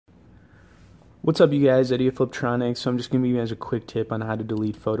What's up, you guys? Eddie of Fliptroniks. So I'm just going to give you guys a quick tip on how to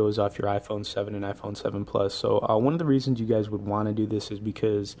delete photos off your iPhone 7 and iPhone 7 Plus. So one of the reasons you guys would want to do this is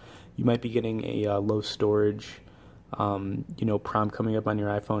because you might be getting a low storage, prompt coming up on your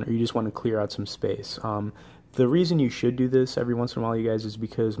iPhone, or you just want to clear out some space. The reason you should do this every once in a while, you guys, is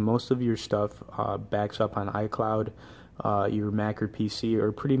because most of your stuff backs up on iCloud, your Mac or PC,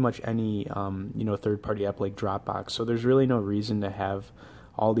 or pretty much any third-party app like Dropbox. So there's really no reason to have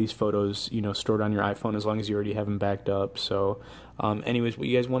all these photos, stored on your iPhone as long as you already have them backed up. So, anyways, what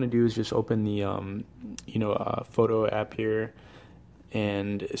you guys want to do is just open the, photo app here,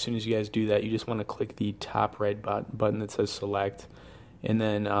 and as soon as you guys do that, you just want to click the top right button that says select, and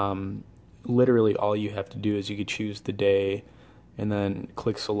then literally all you have to do is you could choose the day, and then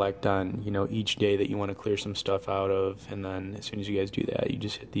click select on, each day that you want to clear some stuff out of, and then as soon as you guys do that, you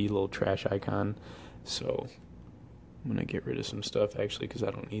just hit the little trash icon. So I'm going to get rid of some stuff actually because I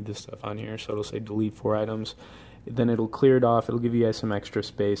don't need this stuff on here. So it'll say delete 4 items. Then it'll clear it off. It'll give you guys some extra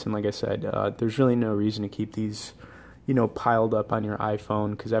space. And like I said, there's really no reason to keep these, piled up on your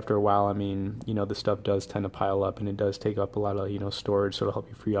iPhone, because after a while, the stuff does tend to pile up and it does take up a lot of, storage. So it'll help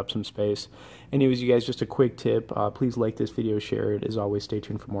you free up some space. Anyways, you guys, just a quick tip. Please like this video, share it. As always, stay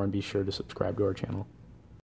tuned for more and be sure to subscribe to our channel.